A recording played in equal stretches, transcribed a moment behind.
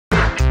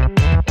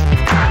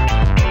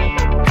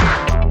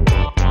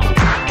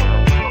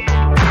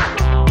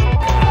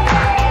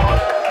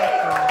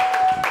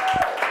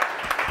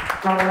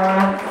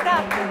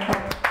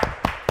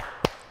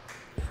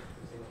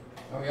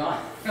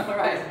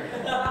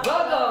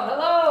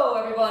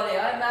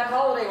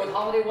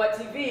Holiday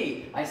What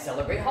TV. I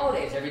celebrate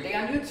holidays every day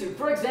on YouTube.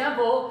 For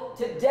example,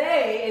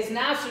 today is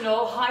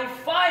National High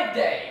Five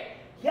Day.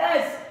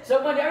 Yes, so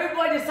I want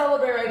everybody to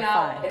celebrate right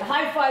now and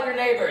high five your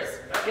neighbors.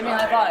 Give me a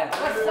high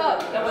five. What's up?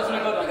 That wasn't a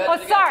good one.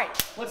 Oh, sorry.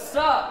 What's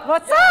up?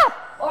 What's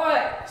up? All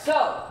right,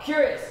 so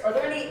curious, are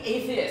there any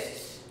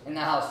atheists in the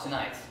house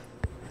tonight?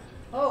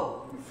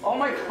 Oh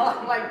my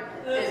God, like,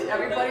 is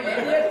everybody an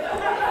idiot?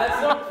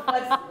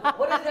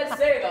 What does that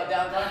say about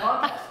downtown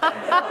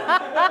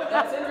Comcast?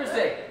 That's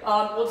interesting.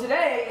 Well,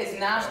 today is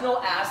National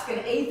Ask an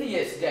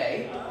Atheist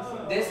Day.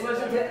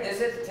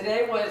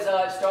 Today was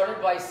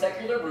started by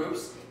secular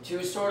groups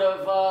to sort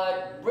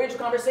of bridge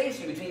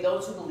conversation between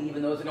those who believe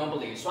and those who don't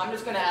believe. So I'm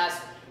just going to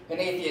ask an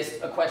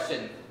atheist a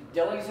question.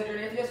 Dylan, you said you're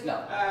an atheist?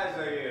 No.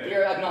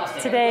 You're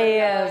agnostic.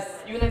 Today is.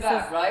 You in the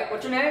back, right?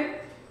 What's your name?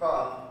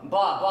 Bob.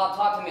 Bob,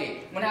 talk to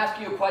me. I'm going to ask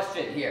you a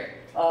question here.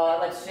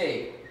 Let's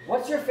see.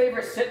 What's your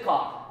favorite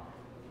sitcom?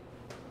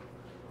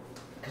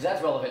 Because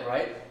that's relevant,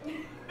 right?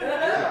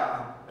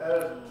 Yeah.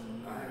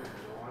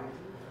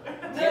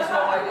 He has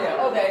no idea.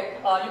 Okay,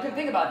 you can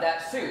think about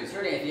that. Suze,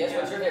 you're an atheist.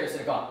 What's your favorite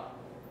sitcom?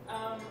 I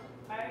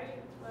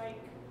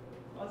like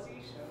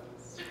Aussie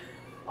shows.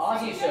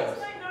 Aussie shows. You guys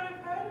might not have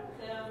heard of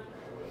them.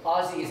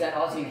 Ozzy, is that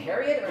Ozzy and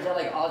Harriet, or is that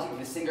like Ozzy,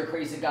 the singer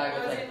crazy guy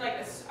with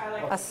like... I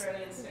like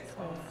Australian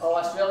sitcoms. Oh,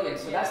 Australian,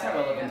 so that's not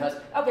relevant to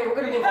us. Okay, we're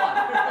gonna move on.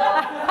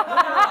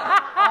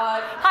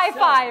 High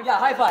five. Yeah,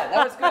 high five,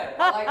 that was good.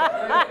 I like it,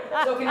 very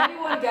good. So can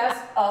anyone guess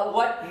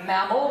what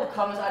mammal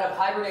comes out of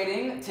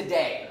hibernating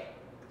today?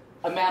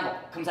 A mammal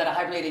comes out of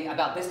hibernating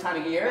about this time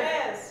of year?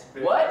 Bears.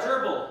 What?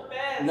 Gerbil.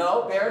 Bears.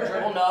 No, bear,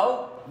 gerbil,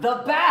 no.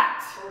 The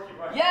bat.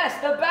 Yes,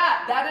 the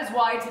bat. That is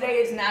why today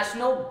is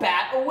National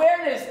Bat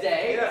Awareness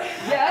Day.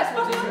 Yes,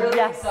 which is really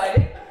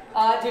exciting.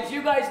 Did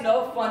you guys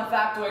know, fun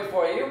factoid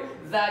for you,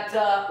 that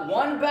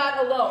one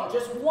bat alone,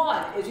 just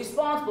one, is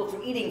responsible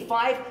for eating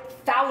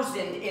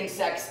 5,000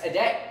 insects a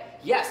day?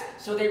 Yes,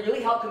 so they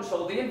really help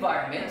control the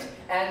environment,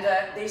 and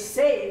they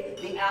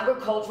save the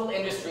agricultural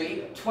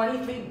industry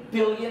 $23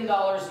 billion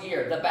a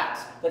year, the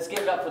bats. Let's give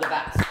it up for the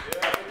bats.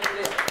 That's what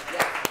they do.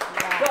 Yes.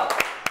 So,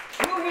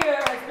 who here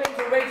has been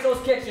to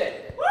Rachel's Kitchen?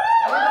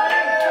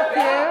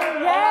 Everybody?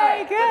 Yeah. Yay,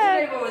 What's good. your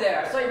name over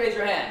there? I saw you raise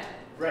your hand.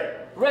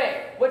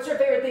 Ray, what's your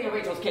favorite thing at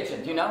Rachel's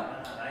Kitchen? Do you know?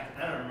 I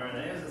don't remember.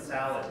 It was a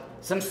salad.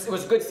 It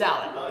was good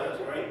salad. Oh, that was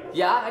great.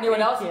 Yeah?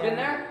 Anyone else have been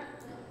there?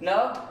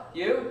 No?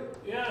 You?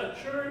 Yeah,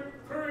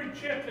 curry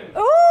chicken.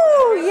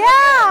 Ooh,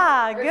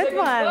 yeah, Curry good chicken's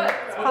one. good.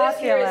 It's Well, this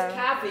here is popular.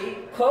 Kathy,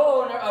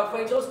 co-owner of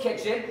Rachel's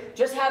Kitchen.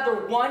 Just had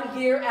their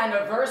 1-year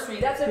anniversary.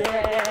 That's a big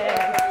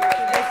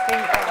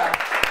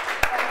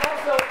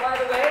Also, by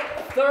the way,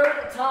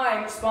 3rd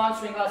time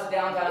sponsoring us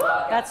downtown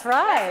Podcast. That's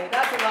right.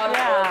 That's a lot of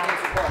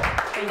support.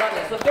 We love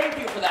it. So thank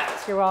you for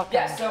that. You're welcome.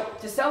 Yes, so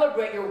to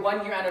celebrate your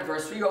 1-year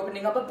anniversary, you're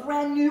opening up a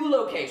brand new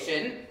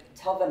location.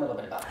 Tell them a little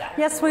bit about that.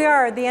 Yes, we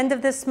are. At the end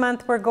of this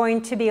month, we're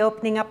going to be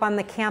opening up on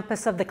the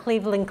campus of the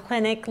Cleveland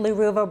Clinic, Lou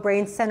Ruvo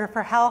Brain Center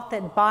for Health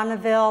at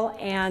Bonneville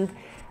and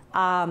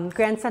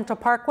Grand Central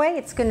Parkway.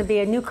 It's going to be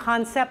a new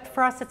concept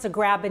for us. It's a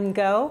grab and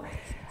go.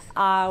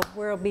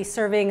 We'll be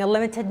serving a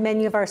limited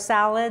menu of our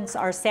salads,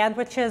 our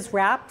sandwiches,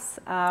 wraps.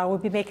 We'll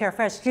be making our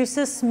fresh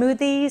juices,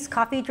 smoothies,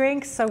 coffee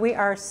drinks. So we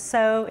are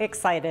so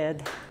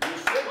excited.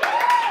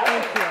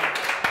 Thank you.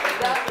 Is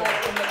that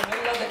like in the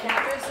middle of the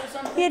campus or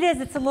something? It is.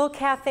 It's a little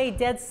cafe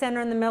dead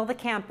center in the middle of the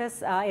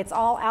campus. It's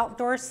all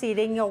outdoor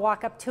seating. You'll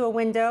walk up to a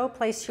window,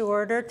 place your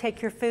order,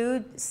 take your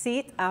food,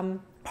 seat.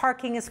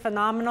 Parking is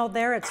phenomenal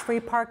there. It's free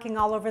parking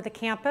all over the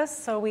campus,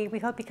 so we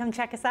hope you come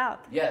check us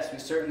out. Yes, we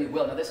certainly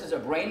will. Now, this is a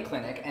brain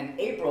clinic, and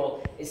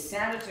April is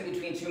sandwiched in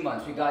between 2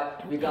 months. We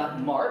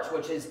got March,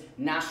 which is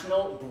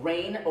National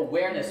Brain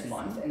Awareness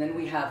Month, and then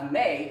we have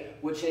May,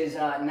 which is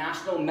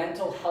National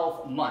Mental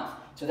Health Month.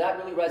 So that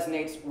really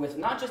resonates with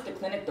not just the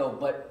clinic, though,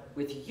 but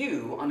with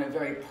you on a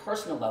very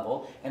personal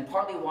level, and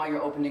partly why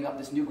you're opening up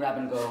this new grab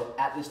and go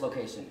at this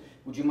location.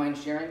 Would you mind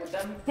sharing with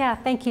them? Yeah,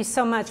 thank you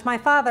so much. My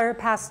father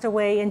passed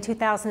away in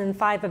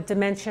 2005 of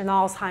dementia and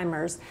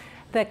Alzheimer's.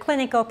 The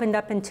clinic opened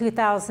up in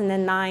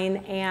 2009,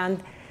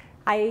 and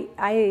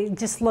I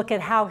just look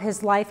at how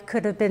his life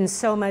could have been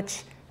so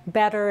much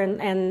better,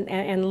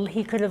 and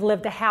he could have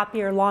lived a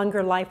happier,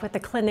 longer life with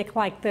a clinic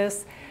like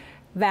this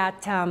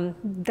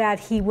that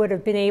he would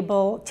have been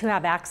able to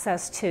have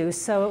access to.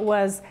 So it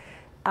was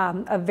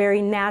a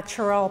very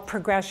natural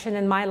progression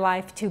in my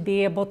life to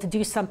be able to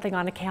do something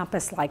on a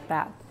campus like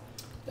that.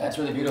 That's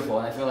really beautiful,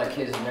 and I feel like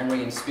his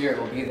memory and spirit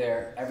will be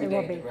there every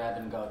day to grab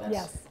and go.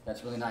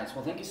 That's really nice.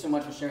 Well, thank you so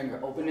much for sharing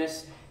your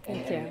openness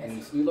and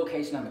this new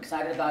location. I'm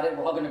excited about it.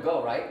 We're all going to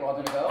go, right? We're all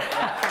going to go? All right.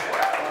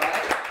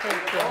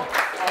 Thank you.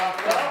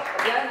 Well,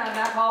 again, I'm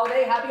Mack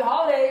Holiday. Happy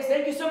holidays.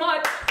 Thank you so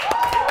much.